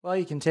Well,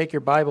 you can take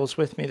your Bibles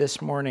with me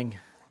this morning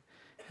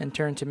and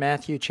turn to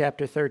Matthew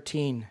chapter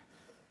 13.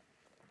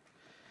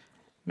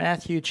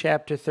 Matthew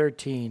chapter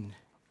 13.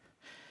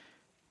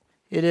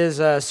 It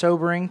is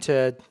sobering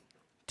to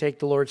take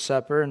the Lord's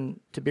Supper and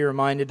to be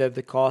reminded of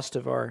the cost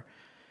of our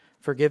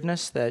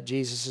forgiveness that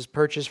Jesus has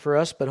purchased for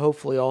us, but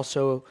hopefully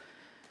also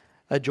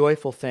a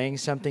joyful thing,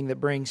 something that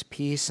brings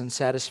peace and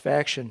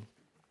satisfaction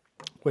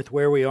with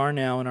where we are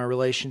now in our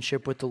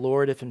relationship with the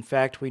Lord, if in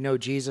fact we know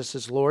Jesus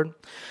is Lord.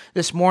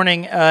 This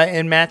morning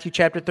in Matthew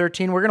chapter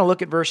 13, we're going to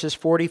look at verses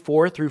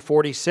 44 through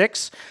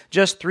 46,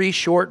 just 3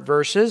 short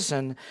verses,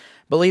 and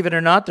believe it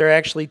or not, there are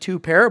actually 2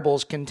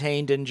 parables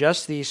contained in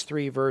just these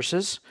 3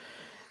 verses.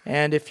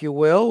 And if you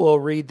will, we'll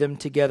read them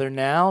together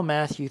now.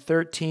 Matthew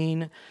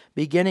 13,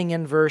 beginning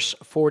in verse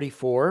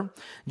 44.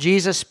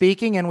 Jesus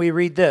speaking, and we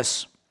read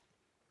this.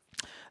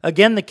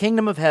 Again, the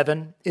kingdom of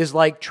heaven is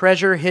like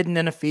treasure hidden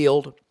in a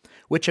field,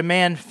 which a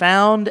man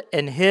found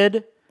and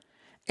hid,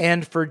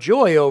 and for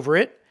joy over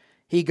it,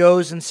 he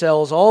goes and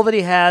sells all that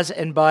he has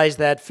and buys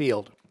that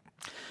field.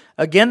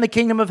 Again, the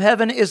kingdom of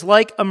heaven is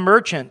like a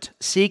merchant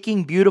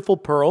seeking beautiful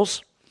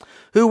pearls,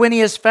 who, when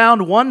he has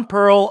found one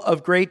pearl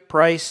of great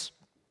price,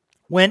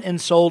 went and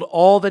sold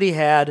all that he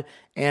had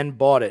and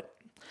bought it.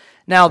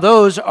 Now,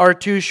 those are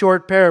 2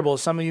 short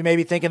parables. Some of you may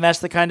be thinking that's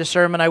the kind of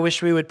sermon I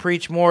wish we would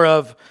preach more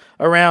of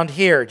around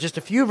here. Just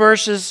a few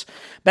verses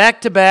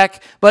back to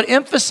back, but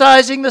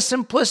emphasizing the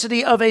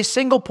simplicity of a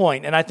single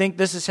point. And I think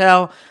this is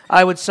how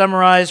I would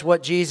summarize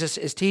what Jesus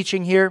is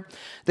teaching here.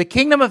 The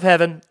kingdom of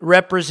heaven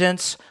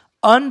represents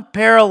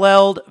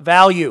unparalleled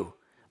value.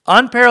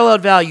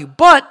 Unparalleled value,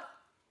 but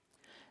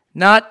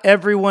not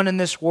everyone in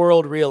this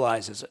world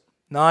realizes it.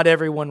 Not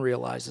everyone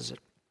realizes it.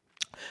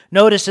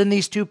 Notice in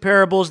these 2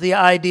 parables the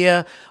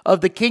idea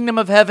of the kingdom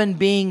of heaven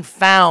being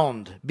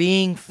found,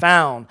 being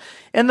found.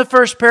 In the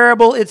first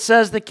parable, it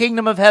says the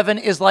kingdom of heaven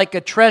is like a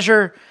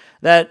treasure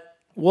that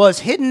was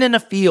hidden in a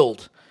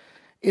field.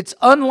 It's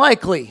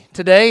unlikely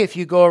today, if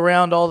you go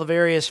around all the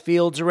various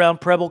fields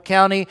around Preble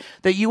County,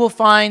 that you will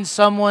find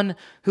someone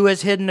who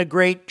has hidden a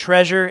great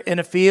treasure in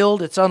a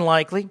field. It's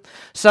unlikely.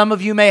 Some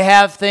of you may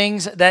have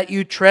things that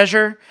you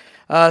treasure,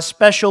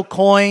 special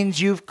coins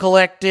you've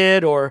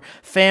collected, or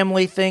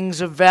family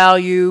things of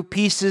value,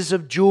 pieces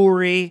of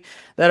jewelry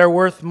that are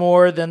worth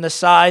more than the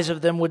size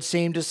of them would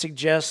seem to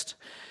suggest.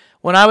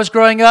 When I was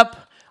growing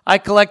up, I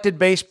collected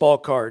baseball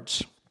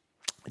cards.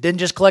 I didn't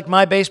just collect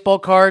my baseball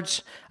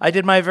cards. I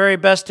did my very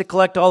best to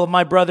collect all of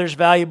my brother's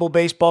valuable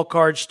baseball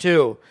cards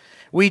too.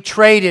 We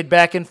traded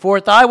back and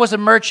forth. I was a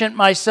merchant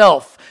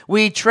myself.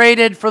 We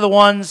traded for the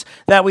ones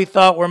that we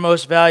thought were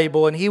most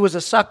valuable, and he was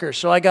a sucker,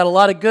 so I got a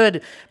lot of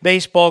good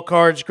baseball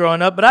cards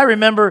growing up. But I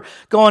remember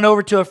going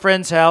over to a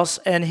friend's house,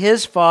 and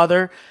his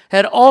father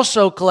had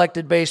also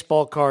collected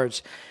baseball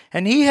cards.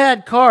 And he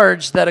had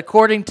cards that,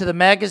 according to the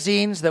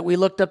magazines that we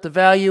looked up the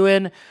value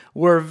in,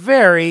 were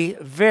very,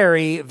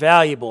 very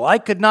valuable. I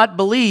could not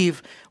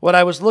believe what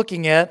I was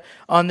looking at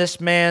on this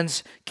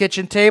man's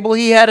kitchen table.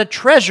 He had a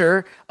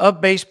treasure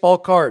of baseball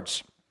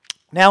cards.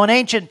 Now, in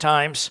ancient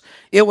times,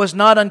 it was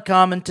not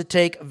uncommon to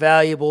take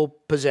valuable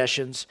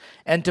possessions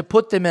and to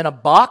put them in a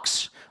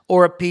box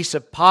or a piece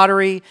of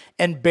pottery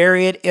and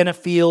bury it in a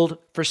field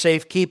for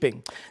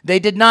safekeeping. They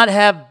did not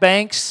have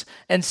banks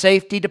and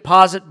safety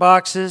deposit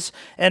boxes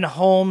and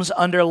homes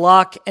under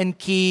lock and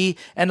key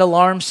and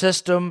alarm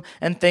system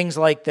and things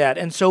like that.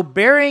 And so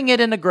burying it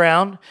in the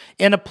ground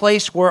in a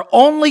place where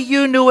only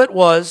you knew it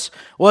was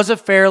a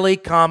fairly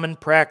common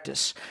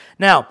practice.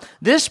 Now,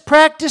 this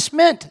practice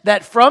meant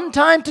that from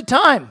time to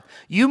time,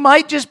 you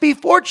might just be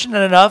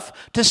fortunate enough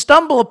to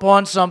stumble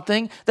upon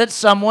something that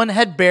someone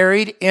had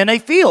buried in a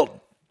field.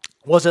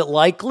 Was it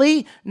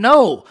likely?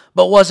 No.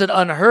 But was it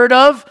unheard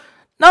of?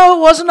 No,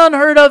 it wasn't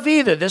unheard of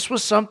either. This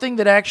was something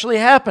that actually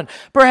happened.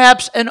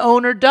 Perhaps an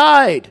owner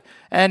died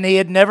and he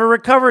had never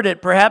recovered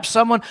it. Perhaps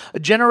someone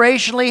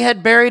generationally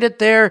had buried it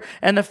there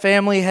and the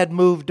family had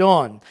moved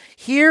on.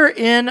 Here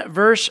in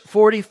verse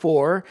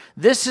 44,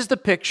 this is the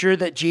picture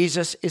that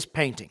Jesus is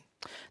painting.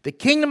 The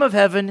kingdom of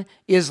heaven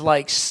is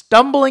like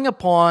stumbling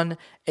upon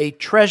a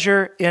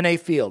treasure in a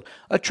field.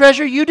 A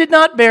treasure you did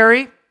not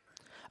bury.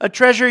 A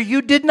treasure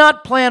you did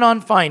not plan on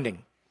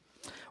finding.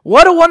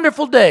 What a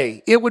wonderful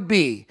day it would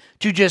be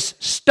to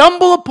just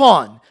stumble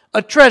upon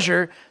a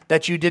treasure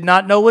that you did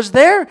not know was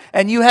there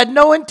and you had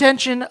no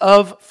intention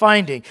of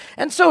finding.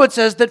 And so it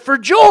says that for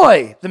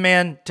joy, the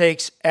man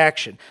takes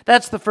action.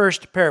 That's the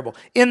first parable.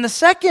 In the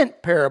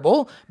second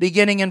parable,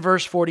 beginning in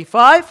verse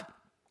 45,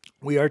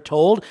 we are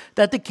told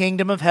that the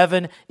kingdom of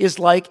heaven is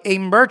like a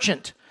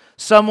merchant,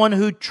 someone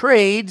who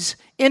trades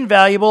in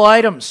valuable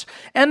items.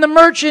 And the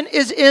merchant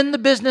is in the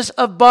business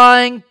of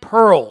buying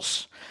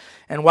pearls.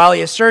 And while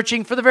he is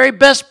searching for the very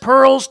best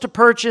pearls to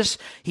purchase,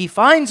 he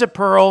finds a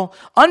pearl,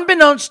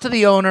 unbeknownst to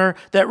the owner,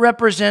 that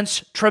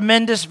represents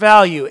tremendous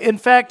value. In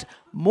fact,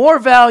 more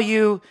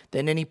value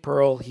than any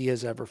pearl he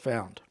has ever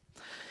found.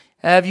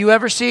 Have you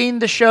ever seen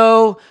the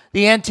show,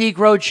 The Antique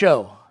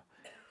Roadshow?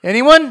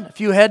 Anyone? A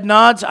few head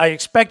nods. I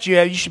expect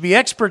you should be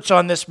experts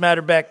on this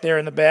matter back there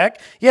in the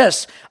back.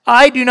 Yes,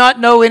 I do not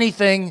know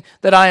anything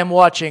that I am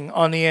watching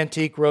on the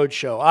Antique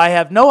Roadshow. I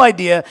have no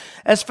idea.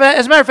 As a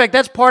matter of fact,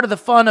 that's part of the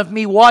fun of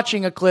me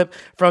watching a clip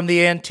from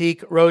the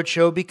Antique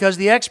Roadshow, because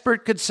the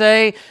expert could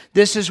say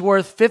this is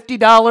worth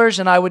 $50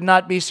 and I would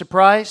not be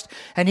surprised.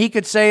 And he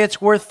could say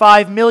it's worth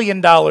 $5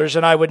 million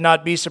and I would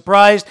not be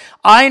surprised.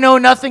 I know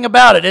nothing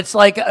about it. It's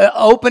like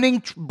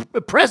opening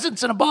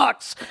presents in a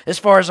box as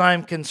far as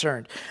I'm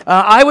concerned.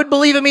 I would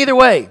believe him either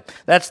way.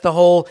 That's the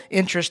whole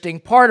interesting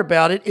part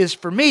about it, is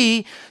for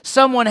me,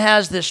 someone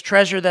has this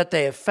treasure that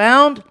they have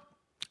found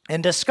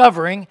and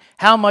discovering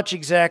how much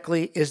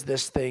exactly is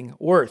this thing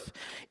worth.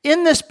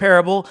 In this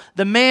parable,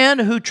 the man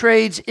who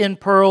trades in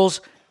pearls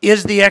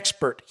is the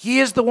expert. He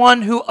is the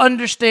one who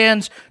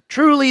understands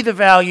truly the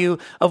value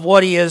of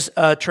what he is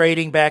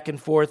trading back and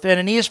forth in.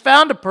 And he has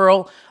found a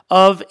pearl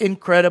of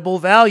incredible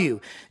value.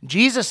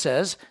 Jesus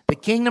says the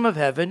kingdom of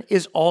heaven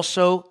is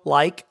also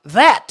like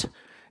that.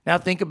 Now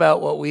think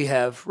about what we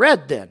have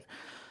read then.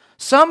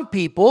 Some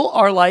people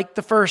are like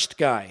the first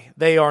guy.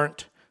 They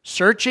aren't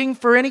searching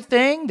for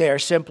anything. They are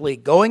simply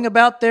going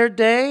about their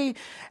day,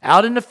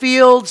 out in the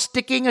field,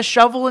 sticking a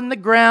shovel in the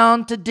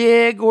ground to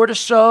dig or to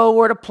sow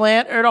or to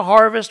plant or to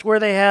harvest, where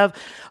they have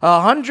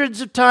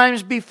hundreds of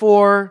times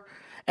before.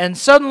 And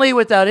suddenly,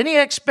 without any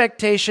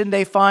expectation,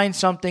 they find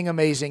something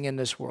amazing in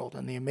this world.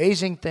 And the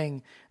amazing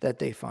thing that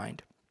they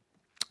find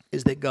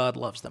is that God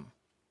loves them.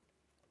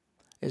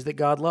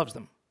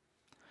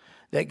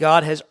 That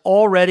God has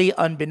already,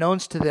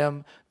 unbeknownst to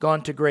them,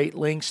 gone to great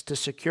lengths to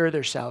secure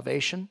their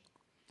salvation,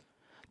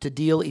 to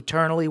deal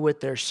eternally with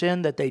their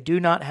sin, that they do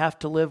not have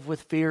to live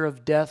with fear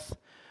of death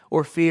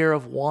or fear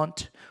of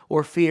want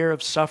or fear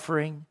of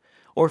suffering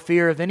or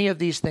fear of any of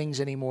these things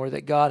anymore,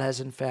 that God has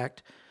in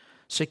fact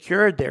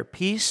secured their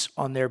peace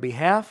on their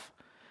behalf,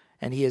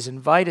 and he has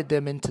invited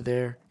them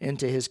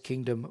into his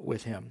kingdom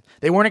with him.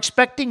 They weren't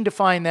expecting to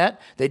find that.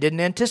 They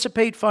didn't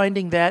anticipate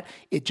finding that.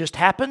 It just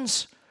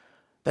happens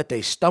that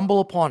they stumble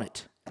upon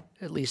it.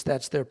 At least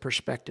that's their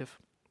perspective.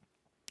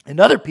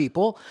 And other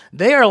people,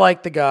 they are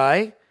like the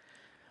guy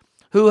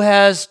who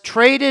has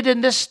traded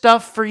in this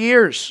stuff for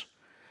years.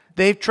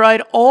 They've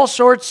tried all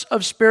sorts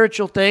of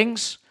spiritual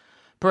things.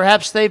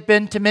 Perhaps they've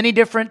been to many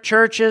different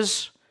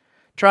churches,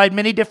 tried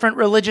many different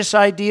religious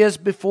ideas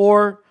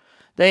before.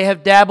 They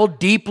have dabbled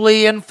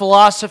deeply in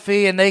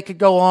philosophy, and they could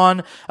go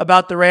on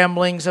about the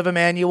ramblings of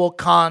Immanuel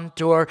Kant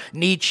or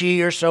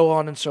Nietzsche or so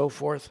on and so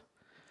forth.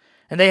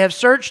 And they have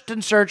searched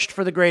and searched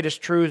for the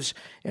greatest truths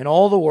in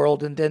all the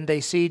world, and then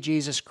they see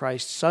Jesus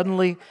Christ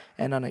suddenly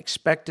and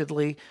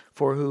unexpectedly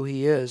for who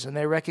he is. And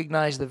they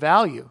recognize the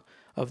value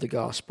of the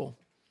gospel,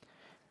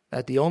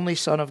 that the only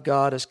Son of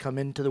God has come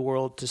into the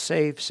world to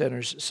save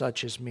sinners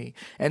such as me.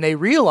 And they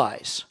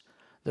realize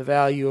the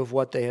value of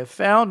what they have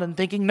found, and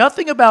thinking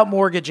nothing about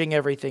mortgaging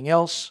everything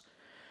else,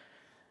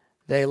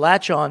 they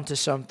latch on to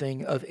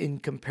something of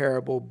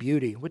incomparable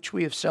beauty, which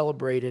we have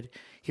celebrated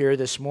here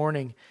this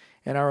morning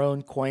in our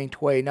own quaint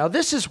way. Now,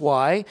 this is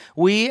why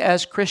we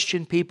as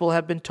Christian people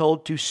have been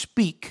told to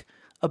speak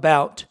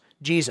about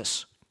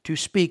Jesus. To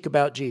speak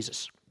about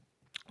Jesus.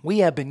 We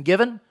have been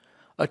given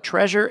a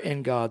treasure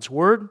in God's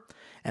Word,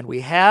 and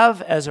we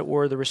have, as it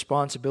were, the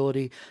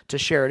responsibility to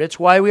share it. It's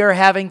why we are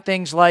having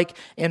things like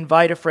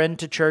Invite a Friend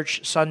to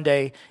Church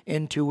Sunday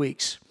in 2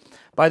 weeks.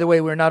 By the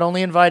way, we're not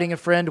only inviting a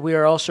friend, we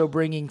are also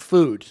bringing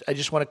food. I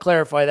just want to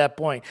clarify that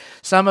point.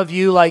 Some of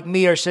you, like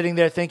me, are sitting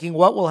there thinking,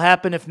 what will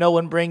happen if no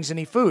one brings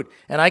any food?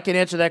 And I can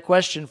answer that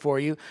question for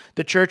you.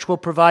 The church will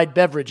provide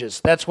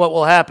beverages. That's what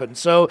will happen.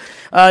 So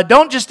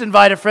don't just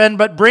invite a friend,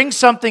 but bring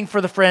something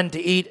for the friend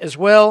to eat as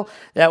well.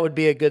 That would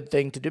be a good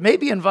thing to do.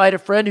 Maybe invite a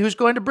friend who's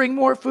going to bring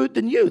more food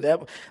than you.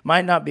 That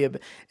might not be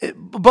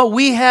but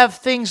we have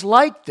things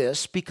like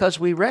this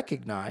because we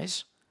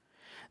recognize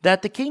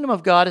that the kingdom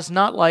of God is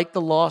not like the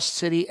lost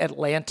city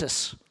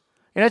Atlantis.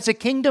 It's a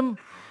kingdom,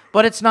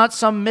 but it's not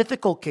some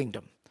mythical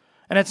kingdom.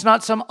 And it's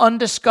not some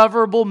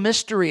undiscoverable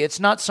mystery. It's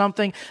not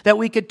something that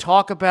we could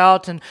talk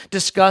about and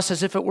discuss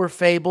as if it were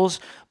fables.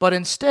 But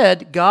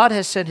instead, God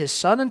has sent his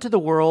Son into the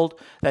world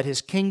that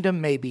his kingdom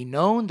may be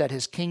known, that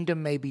his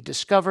kingdom may be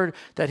discovered,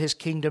 that his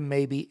kingdom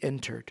may be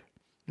entered.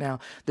 Now,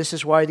 this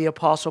is why the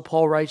Apostle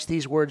Paul writes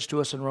these words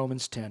to us in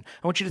Romans 10.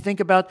 I want you to think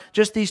about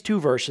just these two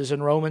verses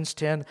in Romans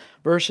 10,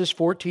 verses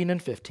 14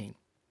 and 15.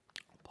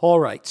 Paul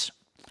writes,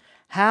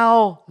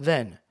 "How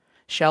then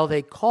shall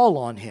they call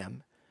on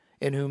him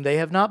in whom they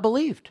have not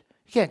believed?"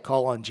 You can't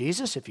call on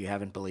Jesus if you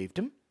haven't believed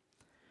him.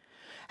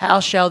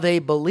 "How shall they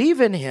believe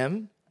in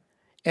him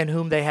in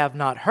whom they have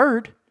not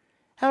heard?"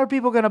 How are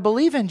people going to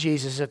believe in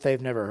Jesus if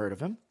they've never heard of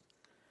him?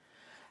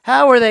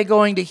 "How are they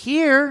going to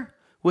hear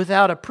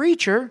without a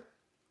preacher?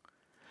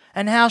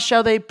 And how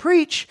shall they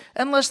preach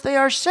unless they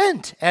are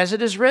sent? As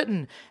it is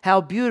written, how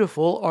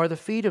beautiful are the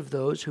feet of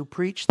those who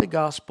preach the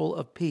gospel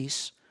of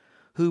peace,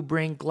 who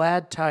bring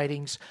glad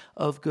tidings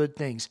of good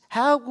things."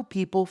 How will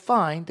people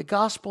find the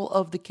gospel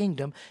of the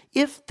kingdom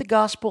if the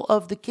gospel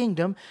of the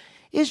kingdom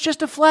is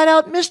just a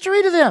flat-out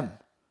mystery to them?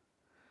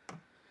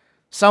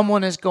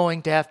 Someone is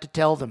going to have to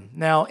tell them.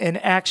 Now, in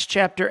Acts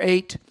chapter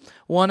 8,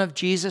 one of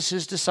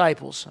Jesus'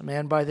 disciples, a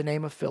man by the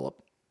name of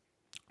Philip,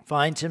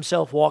 finds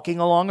himself walking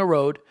along a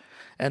road,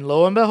 and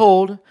lo and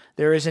behold,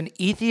 there is an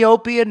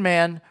Ethiopian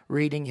man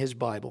reading his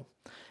Bible.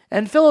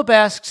 And Philip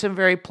asks him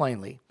very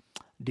plainly,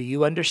 "Do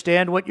you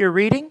understand what you're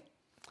reading?"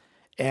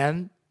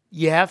 And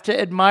you have to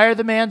admire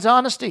the man's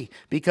honesty,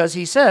 because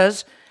he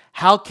says,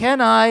 "How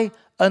can I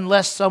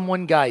unless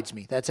someone guides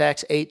me?" That's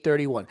Acts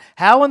 8:31.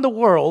 How in the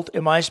world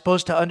am I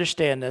supposed to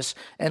understand this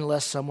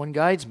unless someone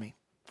guides me?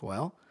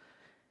 Well,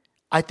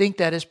 I think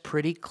that is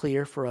pretty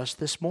clear for us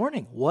this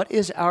morning. What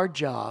is our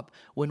job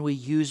when we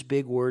use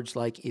big words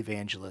like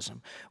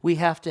evangelism? We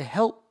have to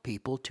help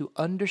people to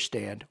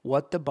understand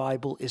what the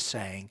Bible is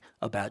saying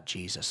about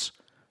Jesus.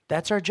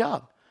 That's our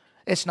job.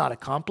 It's not a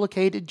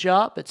complicated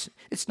job.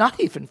 It's not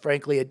even,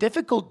 frankly, a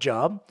difficult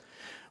job.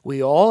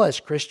 We all, as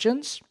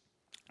Christians,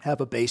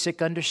 have a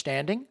basic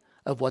understanding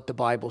of what the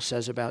Bible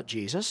says about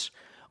Jesus.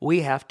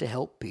 We have to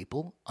help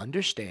people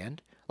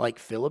understand, like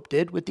Philip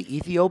did with the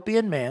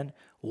Ethiopian man,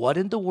 what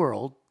in the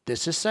world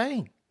this is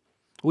saying.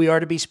 We are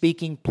to be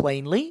speaking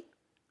plainly,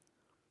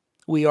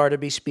 we are to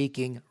be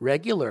speaking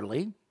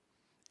regularly,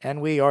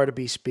 and we are to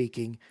be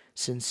speaking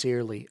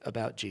sincerely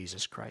about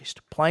Jesus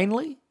Christ.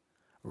 Plainly,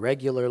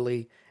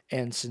 regularly,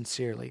 and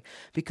sincerely.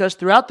 Because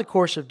throughout the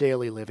course of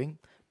daily living,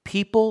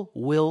 people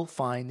will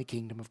find the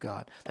kingdom of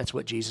God. That's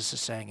what Jesus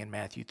is saying in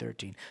Matthew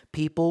 13.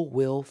 People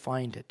will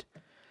find it.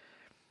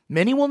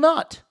 Many will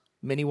not.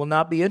 Many will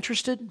not be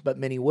interested, but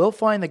many will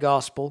find the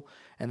gospel,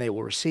 and they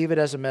will receive it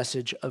as a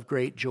message of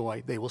great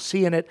joy. They will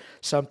see in it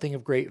something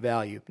of great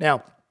value.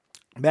 Now,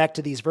 back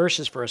to these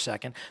verses for a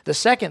second. The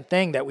second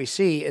thing that we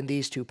see in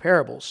these two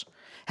parables,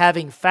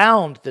 having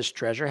found this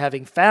treasure,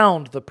 having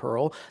found the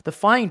pearl, the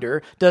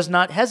finder does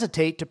not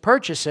hesitate to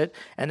purchase it.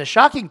 And the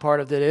shocking part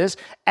of it is,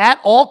 at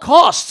all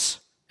costs.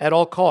 At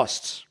all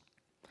costs.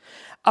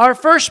 Our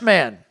first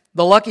man,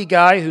 the lucky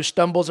guy who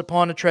stumbles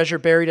upon a treasure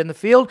buried in the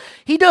field,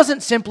 he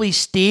doesn't simply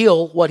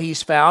steal what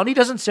he's found. He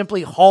doesn't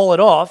simply haul it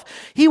off.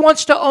 He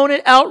wants to own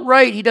it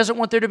outright. He doesn't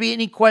want there to be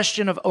any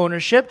question of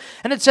ownership.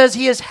 And it says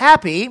he is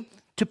happy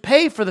to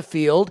pay for the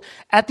field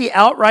at the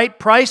outright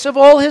price of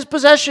all his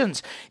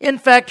possessions. In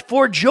fact,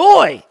 for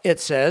joy, it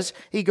says,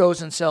 he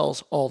goes and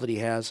sells all that he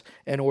has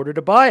in order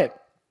to buy it.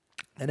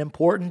 An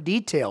important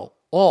detail,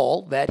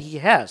 all that he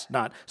has,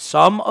 not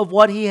some of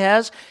what he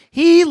has.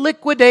 He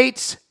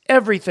liquidates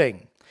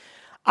everything.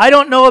 I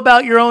don't know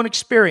about your own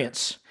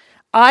experience.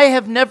 I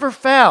have never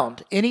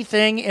found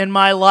anything in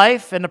my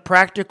life in a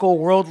practical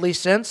worldly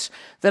sense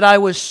that I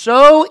was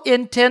so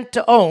intent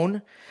to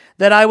own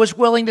that I was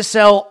willing to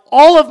sell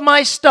all of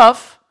my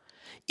stuff,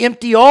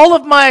 empty all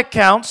of my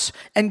accounts,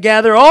 and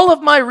gather all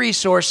of my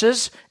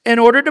resources in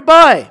order to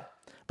buy.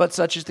 But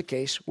such is the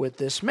case with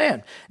this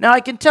man. Now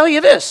I can tell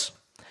you this.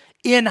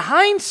 In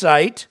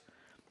hindsight,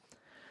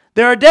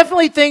 there are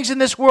definitely things in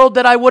this world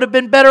that I would have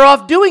been better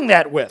off doing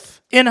that with,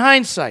 in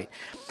hindsight.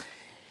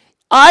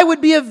 I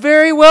would be a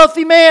very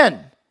wealthy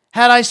man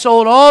had I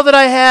sold all that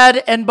I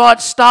had and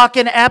bought stock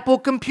in Apple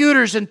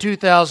computers in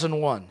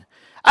 2001.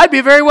 I'd be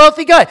a very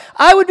wealthy guy.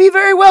 I would be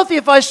very wealthy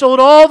if I sold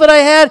all that I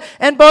had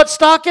and bought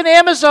stock in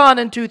Amazon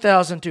in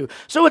 2002.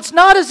 So it's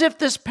not as if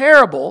this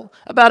parable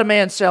about a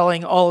man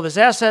selling all of his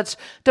assets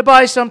to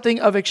buy something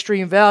of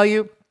extreme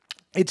value,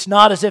 it's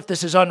not as if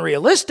this is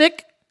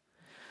unrealistic.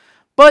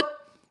 But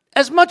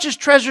as much as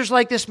treasures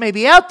like this may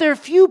be out there,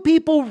 few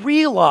people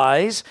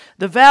realize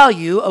the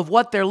value of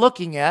what they're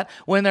looking at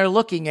when they're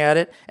looking at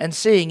it and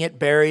seeing it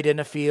buried in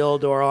a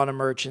field or on a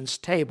merchant's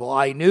table.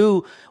 I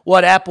knew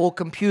what Apple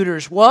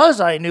computers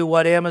was, I knew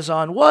what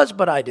Amazon was,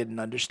 but I didn't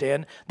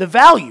understand the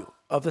value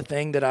of the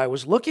thing that I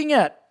was looking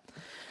at.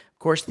 Of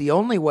course, the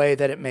only way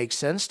that it makes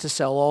sense to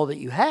sell all that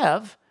you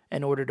have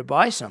in order to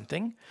buy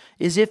something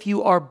is if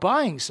you are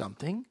buying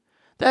something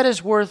that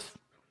is worth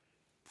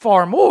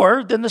far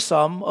more than the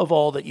sum of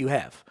all that you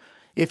have.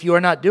 If you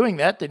are not doing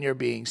that, then you're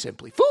being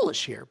simply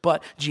foolish here.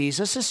 But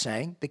Jesus is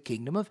saying the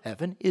kingdom of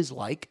heaven is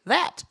like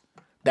that.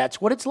 That's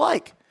what it's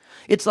like.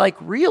 It's like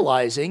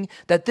realizing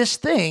that this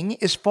thing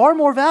is far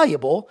more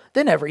valuable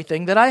than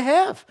everything that I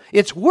have.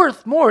 It's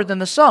worth more than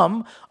the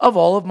sum of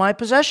all of my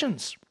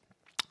possessions.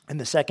 In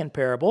the second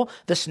parable,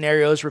 the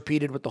scenario is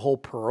repeated with the whole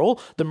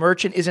pearl. The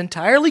merchant is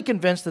entirely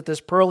convinced that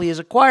this pearl he is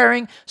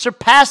acquiring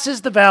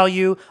surpasses the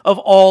value of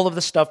all of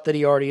the stuff that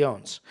he already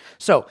owns.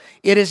 So,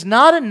 it is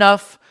not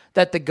enough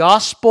that the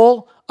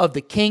gospel of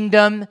the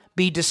kingdom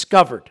be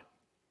discovered.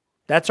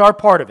 That's our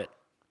part of it,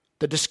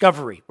 the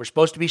discovery. We're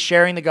supposed to be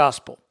sharing the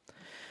gospel.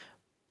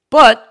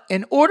 But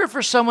in order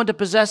for someone to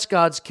possess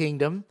God's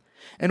kingdom,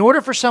 in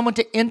order for someone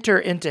to enter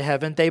into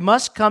heaven, they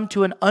must come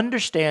to an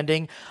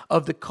understanding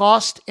of the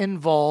cost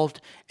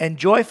involved and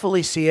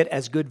joyfully see it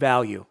as good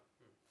value.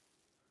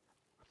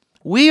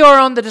 We are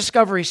on the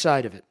discovery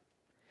side of it.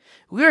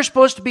 We are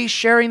supposed to be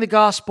sharing the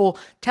gospel,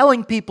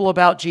 telling people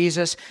about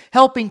Jesus,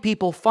 helping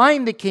people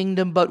find the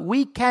kingdom, but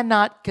we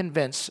cannot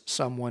convince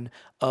someone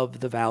of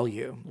the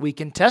value. We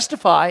can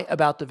testify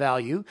about the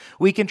value.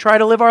 We can try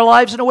to live our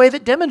lives in a way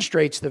that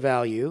demonstrates the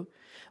value.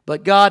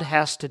 But God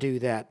has to do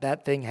that.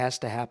 That thing has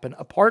to happen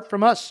apart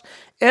from us.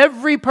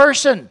 Every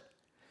person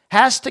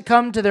has to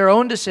come to their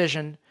own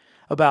decision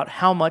about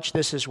how much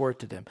this is worth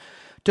to them.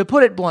 To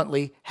put it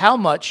bluntly, how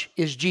much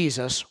is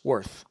Jesus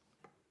worth?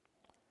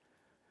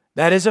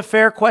 That is a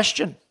fair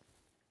question.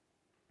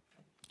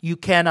 You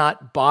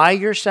cannot buy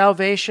your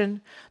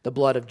salvation. The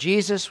blood of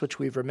Jesus, which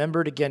we've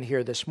remembered again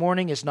here this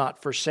morning, is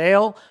not for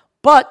sale,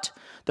 but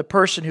the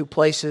person who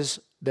places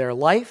their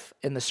life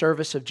in the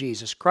service of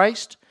Jesus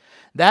Christ,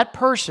 that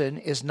person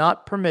is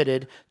not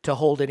permitted to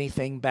hold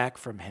anything back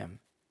from him.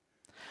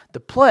 The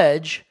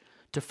pledge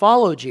to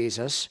follow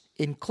Jesus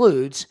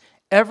includes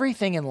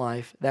everything in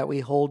life that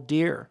we hold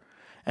dear.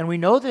 And we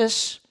know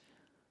this,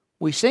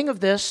 we sing of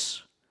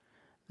this,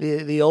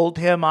 the old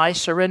hymn, I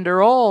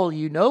surrender all.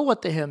 You know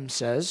what the hymn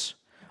says.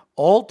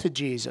 All to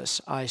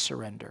Jesus I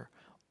surrender.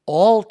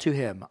 All to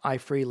him I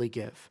freely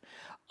give.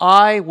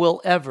 I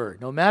will ever,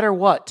 no matter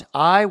what,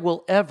 I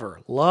will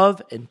ever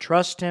love and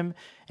trust him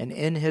and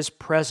in his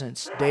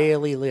presence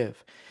daily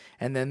live.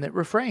 And then it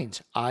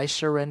refrains, I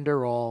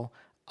surrender all,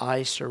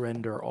 I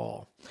surrender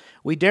all.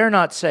 We dare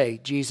not say,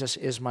 Jesus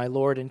is my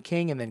Lord and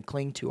King, and then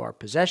cling to our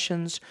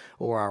possessions,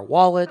 or our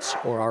wallets,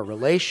 or our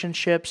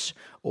relationships,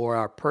 or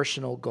our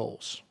personal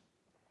goals.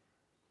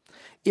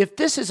 If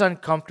this is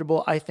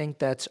uncomfortable, I think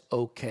that's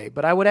okay.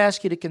 But I would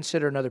ask you to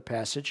consider another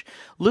passage.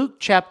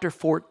 Luke chapter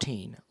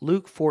 14.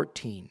 Luke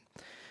 14.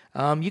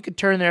 You could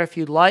turn there if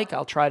you'd like.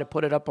 I'll try to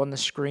put it up on the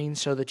screen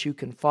so that you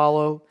can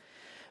follow.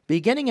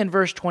 Beginning in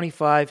verse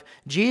 25,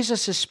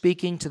 Jesus is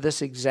speaking to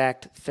this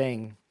exact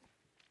thing.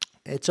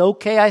 It's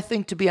okay, I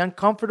think, to be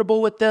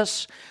uncomfortable with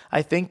this.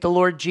 I think the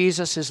Lord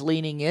Jesus is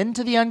leaning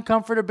into the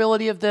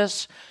uncomfortability of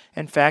this.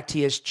 In fact,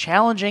 he is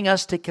challenging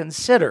us to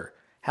consider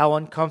how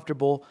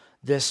uncomfortable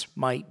this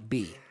might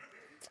be.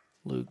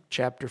 Luke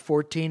chapter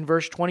 14,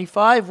 verse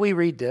 25, we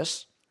read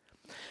this.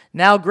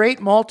 Now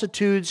great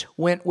multitudes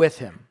went with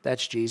him.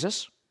 That's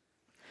Jesus.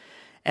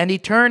 And he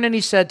turned and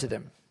he said to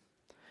them,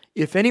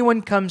 if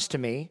anyone comes to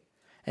me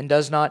and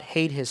does not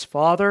hate his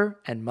father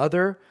and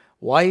mother,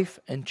 wife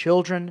and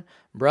children,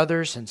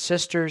 brothers and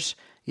sisters,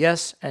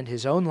 yes, and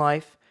his own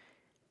life,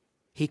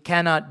 he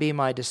cannot be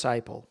my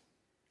disciple.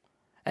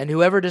 And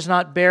whoever does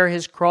not bear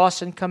his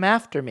cross and come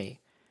after me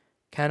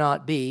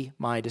cannot be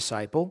my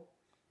disciple.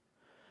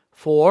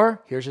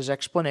 For, here's his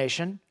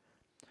explanation,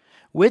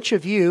 which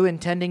of you,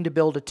 intending to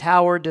build a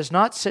tower, does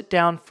not sit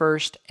down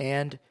first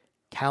and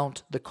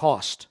count the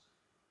cost,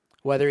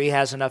 whether he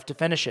has enough to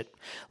finish it,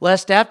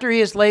 lest after he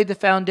has laid the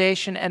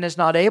foundation and is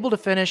not able to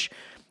finish,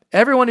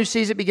 everyone who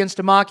sees it begins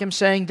to mock him,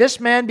 saying, this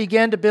man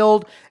began to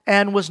build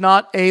and was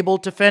not able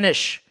to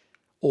finish.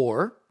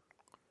 Or,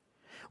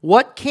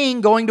 what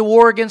king going to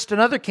war against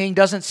another king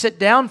doesn't sit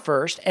down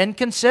first and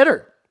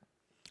consider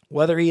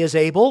whether he is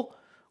able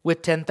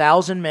with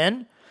 10,000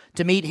 men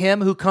to meet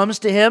him who comes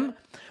to him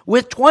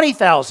with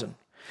 20,000?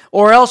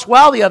 Or else,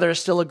 while the other is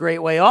still a great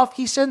way off,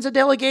 he sends a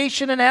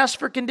delegation and asks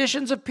for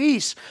conditions of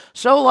peace.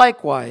 So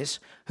likewise,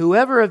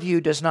 whoever of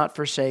you does not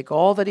forsake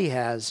all that he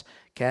has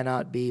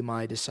cannot be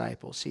my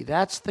disciple. See,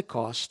 that's the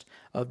cost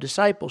of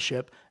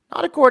discipleship,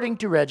 not according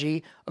to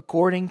Reggie,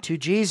 according to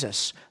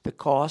Jesus. The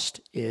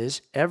cost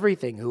is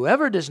everything.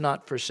 Whoever does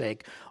not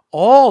forsake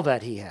all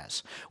that he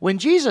has. When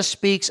Jesus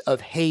speaks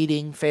of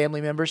hating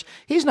family members,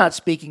 he's not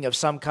speaking of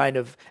some kind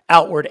of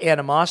outward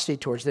animosity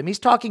towards them. He's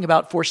talking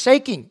about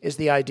forsaking is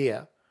the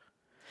idea.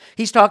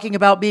 He's talking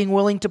about being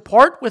willing to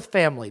part with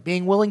family,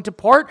 being willing to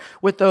part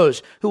with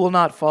those who will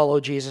not follow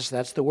Jesus.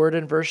 That's the word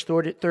in verse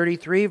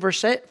 33,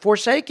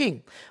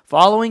 forsaking.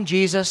 Following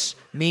Jesus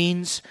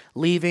means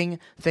leaving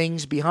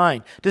things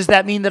behind. Does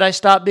that mean that I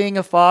stop being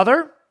a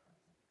father?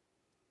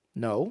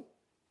 No.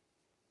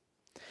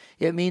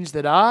 It means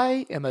that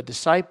I am a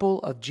disciple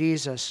of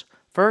Jesus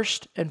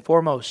first and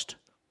foremost.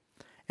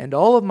 And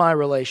all of my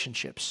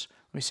relationships,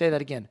 let me say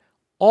that again,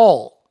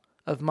 all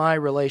of my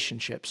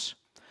relationships,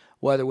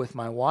 whether with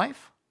my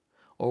wife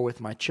or with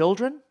my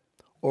children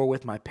or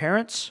with my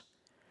parents,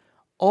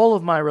 all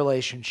of my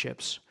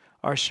relationships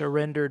are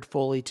surrendered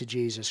fully to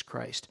Jesus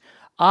Christ.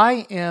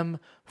 I am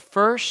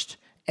first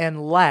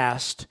and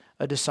last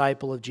a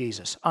disciple of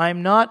Jesus.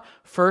 I'm not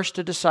first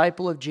a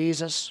disciple of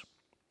Jesus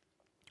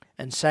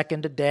and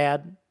second a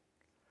dad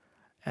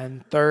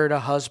and third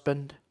a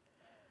husband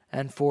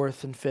and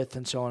fourth and fifth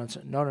and so on and so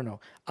on. No.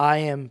 I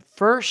am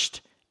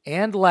first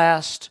and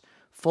last,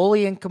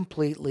 fully and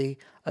completely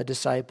a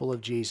disciple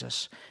of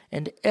Jesus.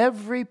 And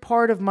every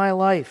part of my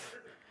life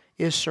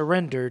is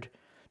surrendered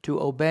to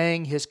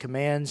obeying his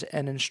commands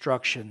and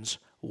instructions,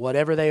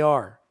 whatever they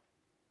are.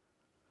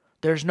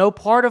 There's no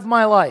part of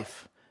my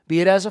life,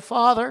 be it as a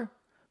father,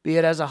 be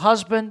it as a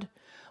husband,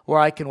 where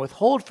I can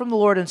withhold from the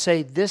Lord and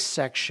say, this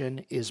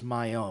section is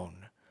my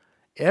own.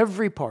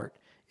 Every part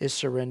is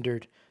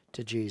surrendered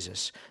to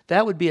Jesus.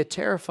 That would be a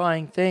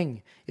terrifying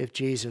thing if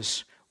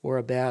Jesus were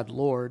a bad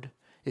Lord,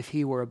 if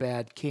he were a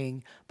bad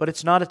king. But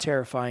it's not a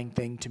terrifying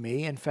thing to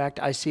me. In fact,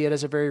 I see it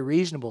as a very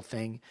reasonable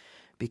thing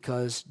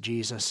because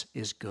Jesus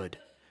is good.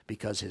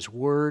 because His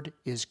Word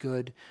is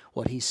good.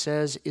 What He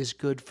says is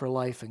good for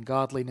life and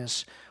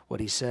godliness. What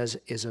He says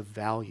is of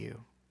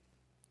value.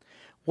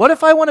 What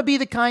if I want to be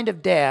the kind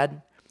of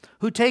dad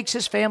who takes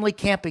his family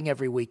camping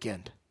every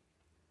weekend?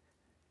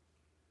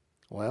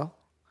 Well,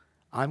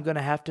 I'm going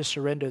to have to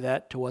surrender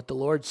that to what the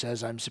Lord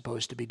says I'm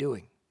supposed to be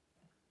doing.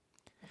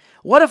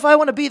 What if I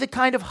want to be the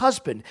kind of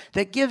husband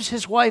that gives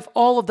his wife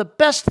all of the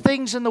best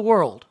things in the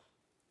world?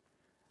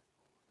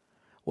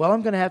 Well,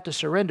 I'm going to have to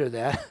surrender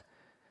that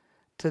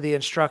to the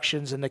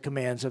instructions and the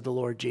commands of the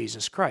Lord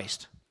Jesus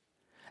Christ.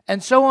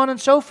 And so on and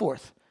so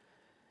forth.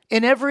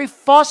 In every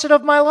facet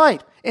of my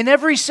life, in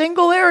every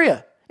single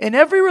area, in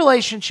every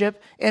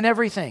relationship, in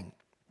everything.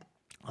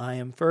 I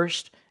am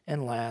first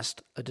and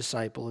last a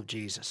disciple of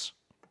Jesus.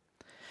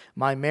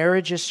 My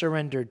marriage is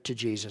surrendered to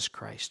Jesus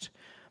Christ.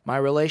 My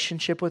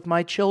relationship with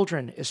my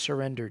children is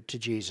surrendered to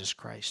Jesus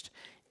Christ.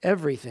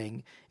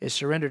 Everything is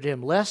surrendered to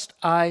Him, lest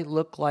I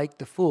look like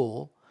the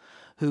fool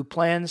who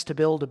plans to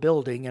build a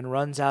building and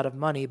runs out of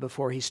money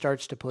before he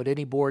starts to put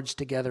any boards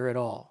together at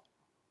all.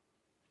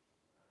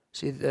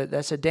 See,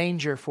 that's a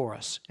danger for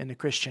us in the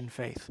Christian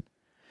faith.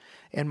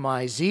 In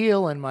my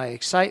zeal and my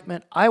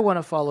excitement, I want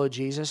to follow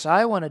Jesus.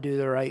 I want to do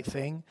the right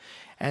thing.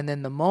 And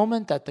then the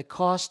moment that the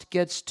cost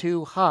gets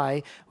too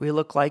high, we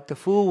look like the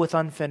fool with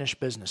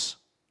unfinished business.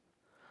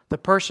 The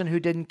person who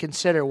didn't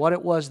consider what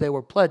it was they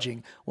were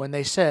pledging when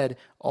they said,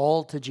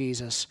 "All to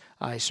Jesus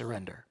I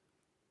surrender."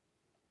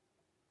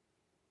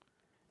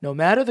 No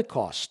matter the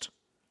cost,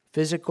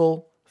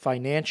 physical,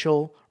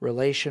 financial,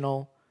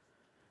 relational,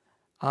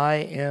 I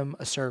am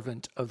a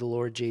servant of the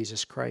Lord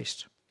Jesus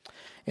Christ.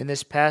 In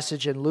this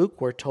passage in Luke,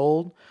 we're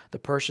told the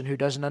person who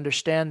doesn't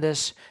understand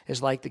this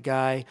is like the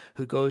guy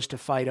who goes to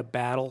fight a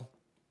battle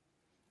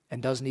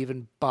and doesn't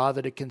even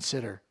bother to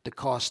consider the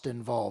cost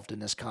involved in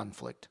this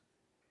conflict.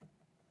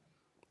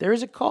 There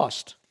is a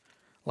cost,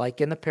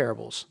 like in the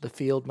parables. The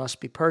field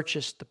must be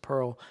purchased, the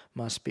pearl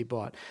must be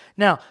bought.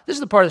 Now, this is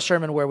the part of the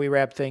sermon where we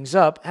wrap things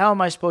up. How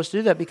am I supposed to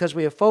do that? Because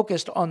we have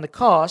focused on the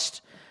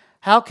cost.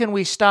 How can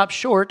we stop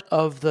short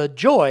of the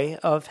joy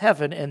of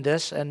heaven in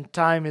this? And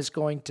time is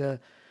going to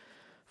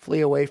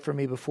flee away from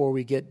me before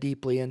we get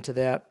deeply into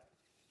that.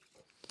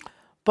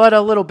 But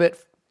a little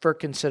bit for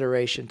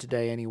consideration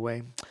today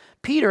anyway.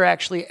 Peter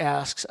actually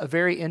asks a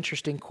very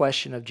interesting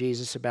question of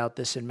Jesus about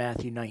this in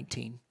Matthew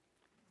 19.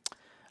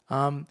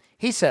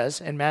 He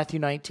says in Matthew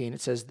 19,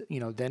 it says,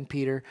 then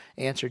Peter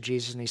answered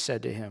Jesus and he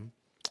said to him,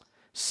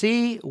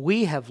 "See,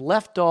 we have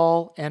left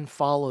all and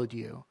followed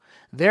you.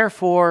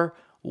 Therefore,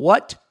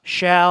 what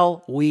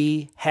shall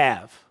we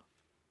have?"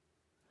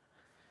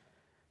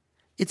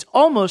 It's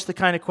almost the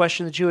kind of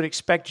question that you would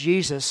expect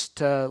Jesus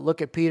to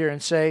look at Peter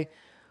and say,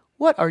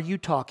 "What are you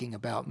talking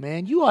about,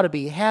 man? You ought to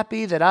be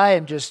happy that I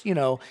am just,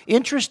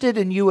 interested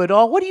in you at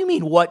all. What do you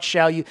mean, what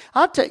shall you?"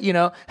 I'll tell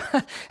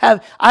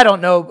I don't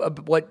know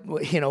what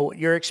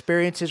your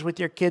experiences with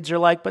your kids are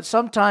like, but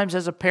sometimes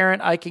as a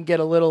parent, I can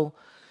get a little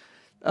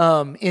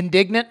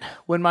indignant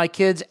when my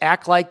kids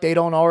act like they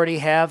don't already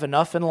have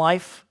enough in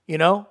life,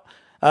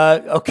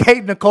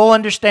 Okay, Nicole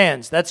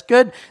understands. That's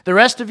good. The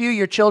rest of you,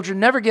 your children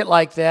never get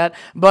like that.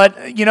 But,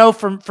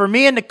 for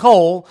me and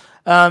Nicole,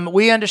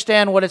 we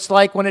understand what it's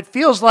like when it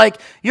feels like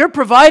you're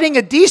providing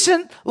a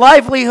decent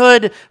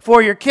livelihood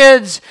for your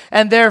kids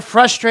and they're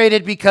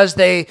frustrated because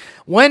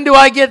when do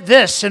I get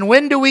this? And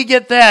when do we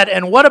get that?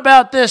 And what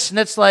about this? And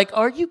it's like,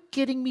 are you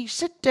kidding me?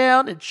 Sit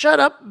down and shut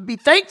up and be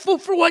thankful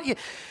for what you...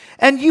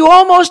 And you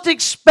almost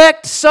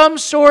expect some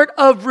sort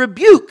of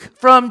rebuke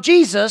from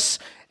Jesus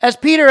as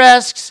Peter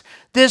asks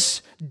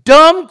this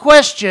dumb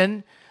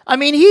question. I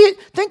mean,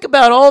 think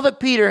about all that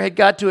Peter had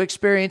got to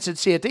experience and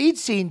see it. He'd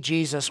seen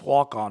Jesus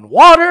walk on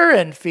water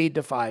and feed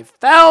the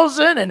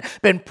 5,000 and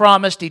been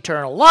promised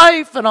eternal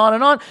life and on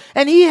and on.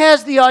 And he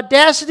has the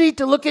audacity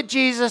to look at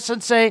Jesus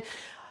and say,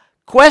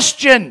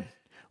 "Question,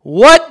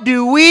 what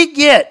do we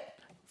get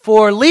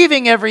for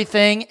leaving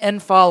everything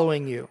and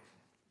following you?"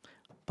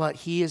 But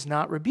he is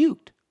not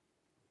rebuked.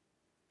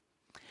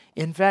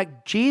 In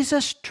fact,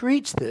 Jesus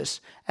treats this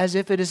as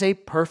if it is a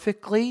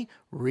perfectly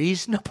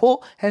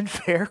reasonable and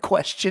fair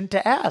question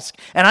to ask.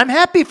 And I'm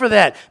happy for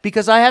that,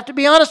 because I have to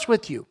be honest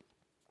with you.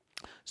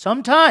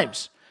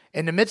 Sometimes,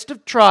 in the midst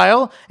of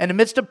trial, in the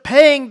midst of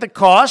paying the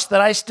cost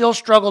that I still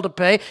struggle to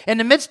pay, in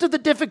the midst of the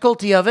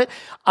difficulty of it,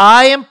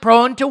 I am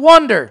prone to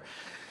wonder,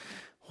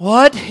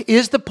 what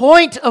is the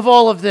point of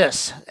all of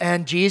this?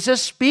 And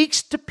Jesus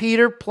speaks to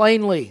Peter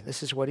plainly.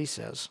 This is what he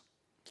says.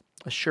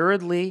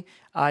 "Assuredly,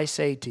 I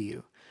say to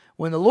you,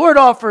 when the Lord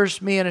offers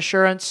me an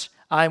assurance,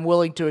 I am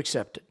willing to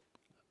accept it.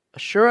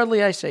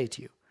 Assuredly, I say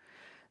to you,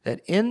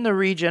 that in the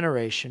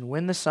regeneration,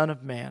 when the Son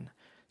of Man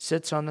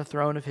sits on the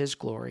throne of his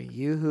glory,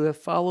 you who have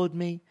followed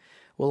me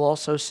will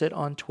also sit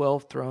on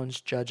 12 thrones,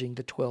 judging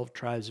the 12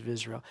 tribes of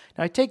Israel."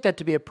 Now, I take that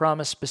to be a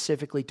promise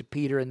specifically to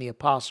Peter and the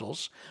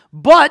apostles,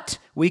 but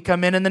we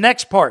come in the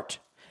next part.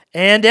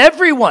 "And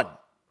everyone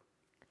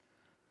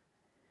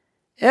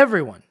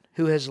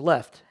who has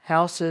left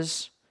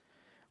houses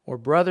or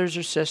brothers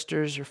or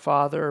sisters or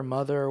father or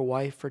mother or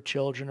wife or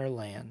children or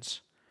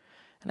lands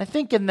And I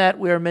think in that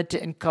we are meant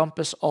to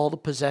encompass all the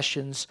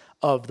possessions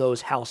of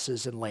those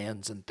houses and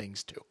lands and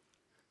things too.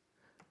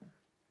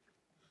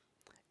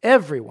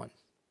 Everyone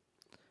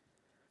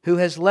who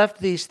has left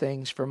these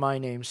things for my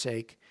name's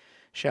sake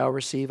shall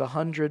receive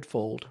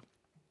 100-fold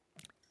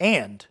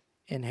and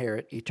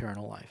inherit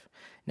eternal life.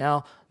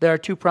 Now, there are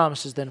two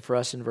promises then for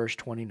us in verse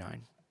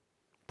 29.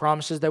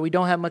 Promises that we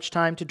don't have much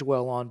time to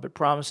dwell on, but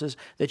promises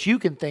that you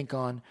can think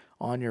on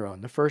your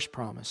own. The first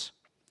promise: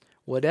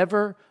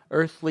 whatever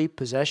earthly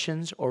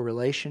possessions or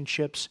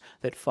relationships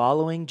that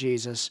following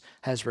Jesus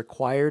has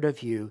required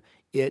of you,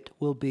 it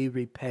will be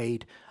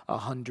repaid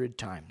 100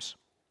 times.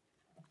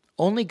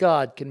 Only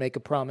God can make a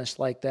promise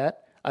like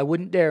that. I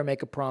wouldn't dare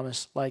make a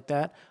promise like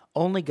that.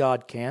 Only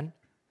God can,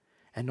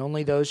 and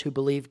only those who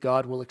believe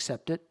God will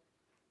accept it.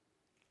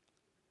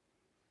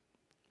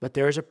 But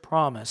there is a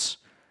promise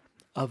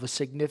of a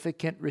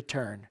significant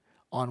return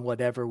on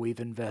whatever we've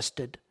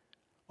invested,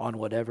 on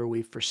whatever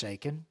we've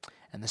forsaken.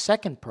 And the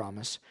second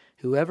promise: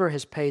 whoever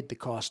has paid the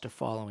cost of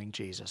following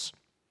Jesus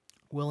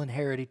will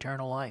inherit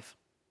eternal life.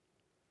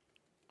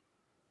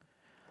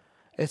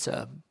 It's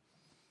a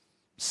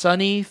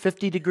sunny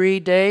 50-degree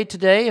day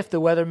today, if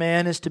the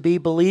weatherman is to be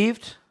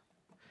believed.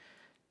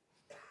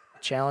 I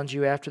challenge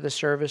you after the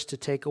service to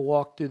take a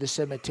walk through the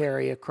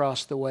cemetery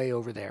across the way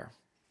over there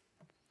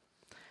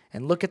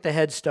and look at the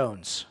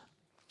headstones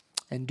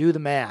and do the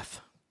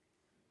math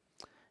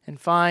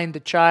and find the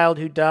child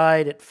who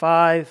died at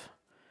 5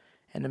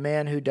 and the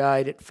man who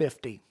died at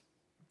 50.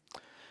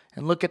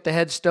 And look at the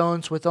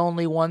headstones with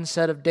only one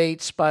set of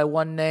dates by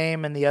one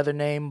name and the other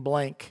name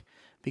blank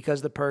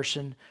because the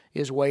person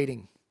is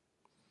waiting.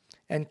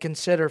 And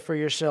consider for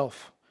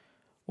yourself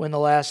when the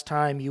last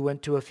time you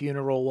went to a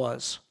funeral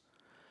was.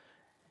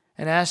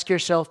 And ask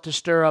yourself to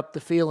stir up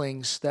the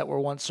feelings that were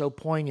once so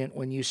poignant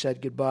when you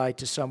said goodbye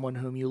to someone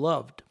whom you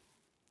loved.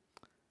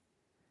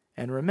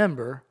 And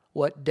remember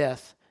what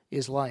death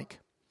is like,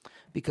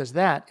 because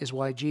that is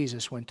why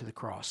Jesus went to the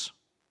cross.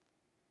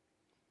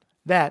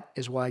 That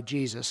is why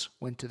Jesus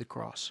went to the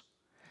cross.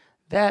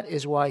 That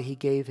is why he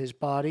gave his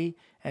body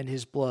and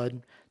his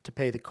blood to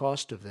pay the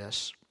cost of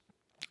this,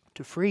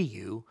 to free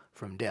you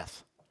from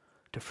death,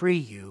 to free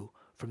you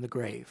from the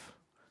grave,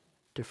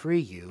 to free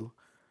you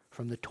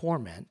from the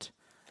torment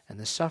and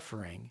the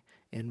suffering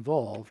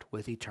involved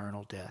with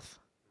eternal death.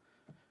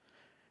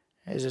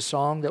 There's a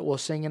song that we'll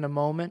sing in a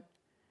moment,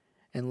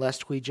 and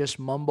lest we just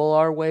mumble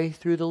our way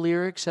through the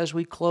lyrics as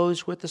we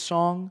close with the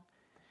song,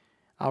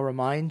 I'll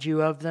remind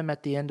you of them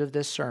at the end of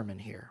this sermon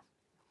here.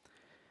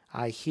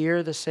 I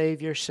hear the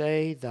Savior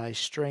say, thy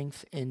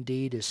strength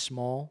indeed is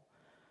small.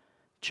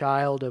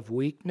 Child of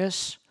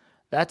weakness,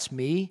 that's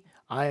me.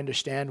 I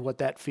understand what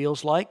that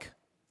feels like.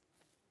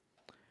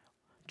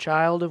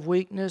 Child of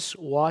weakness,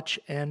 watch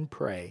and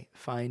pray.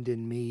 Find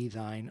in me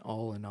thine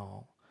all in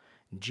all.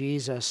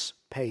 Jesus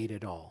paid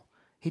it all.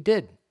 He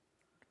did.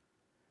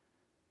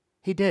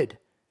 He did.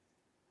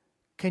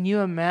 Can you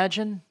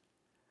imagine?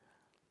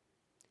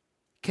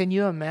 Can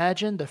you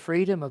imagine the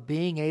freedom of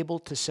being able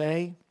to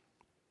say,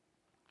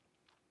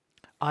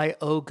 I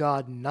owe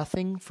God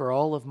nothing for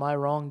all of my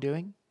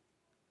wrongdoing?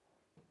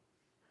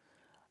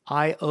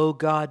 I owe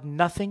God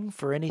nothing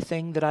for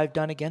anything that I've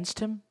done against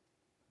him?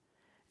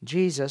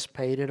 Jesus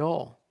paid it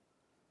all.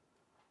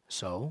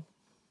 So,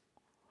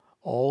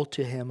 all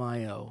to him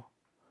I owe.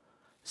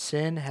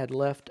 Sin had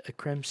left a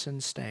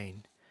crimson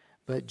stain,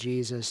 but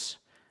Jesus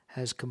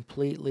has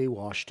completely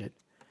washed it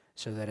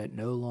so that it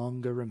no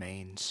longer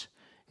remains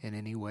in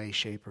any way,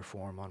 shape, or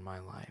form on my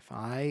life.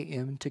 I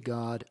am to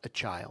God a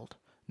child,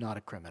 not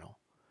a criminal.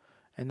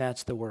 And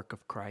that's the work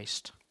of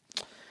Christ.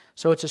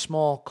 So it's a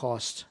small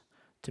cost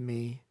to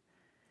me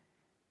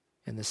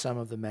in the sum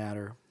of the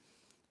matter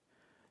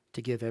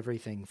to give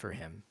everything for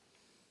him.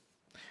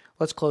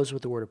 Let's close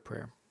with a word of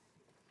prayer.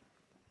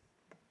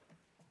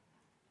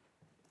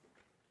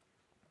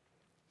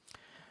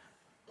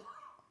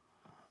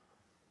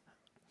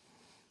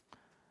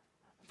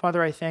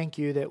 Father, I thank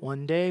you that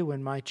one day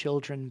when my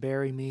children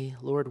bury me,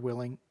 Lord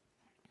willing,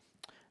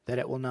 that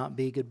it will not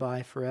be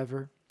goodbye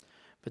forever,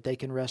 but they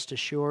can rest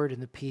assured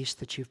in the peace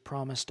that you've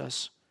promised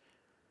us,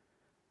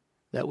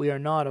 that we are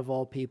not of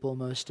all people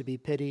most to be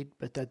pitied,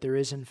 but that there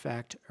is in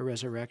fact a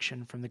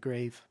resurrection from the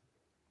grave,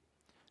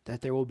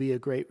 that there will be a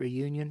great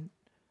reunion,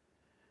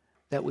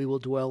 that we will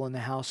dwell in the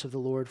house of the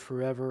Lord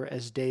forever,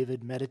 as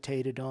David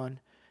meditated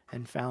on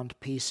and found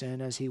peace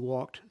in as he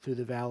walked through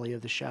the valley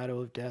of the shadow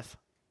of death,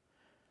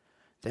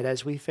 that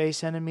as we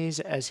face enemies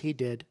as he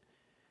did,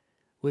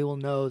 we will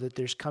know that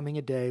there's coming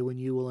a day when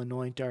you will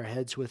anoint our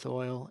heads with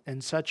oil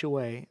in such a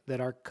way that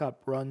our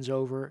cup runs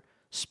over,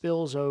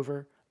 spills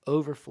over,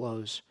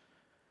 overflows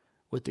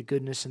with the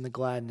goodness and the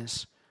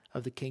gladness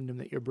of the kingdom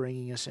that you're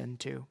bringing us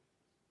into.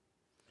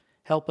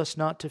 Help us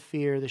not to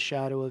fear the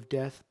shadow of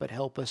death, but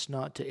help us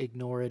not to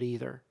ignore it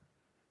either.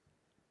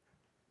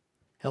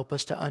 Help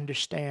us to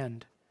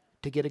understand,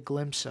 to get a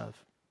glimpse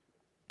of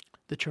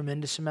the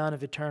tremendous amount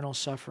of eternal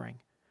suffering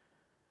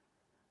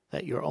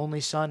that your only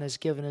Son has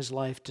given his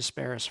life to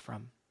spare us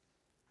from.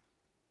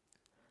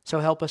 So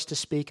help us to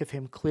speak of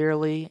him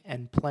clearly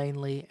and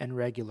plainly and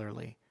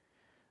regularly,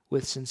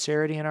 with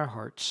sincerity in our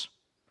hearts,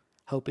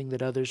 hoping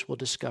that others will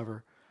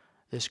discover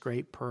this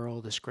great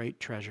pearl, this great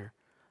treasure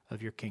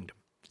of your kingdom.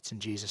 It's in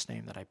Jesus'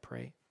 name that I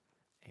pray.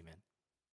 Amen.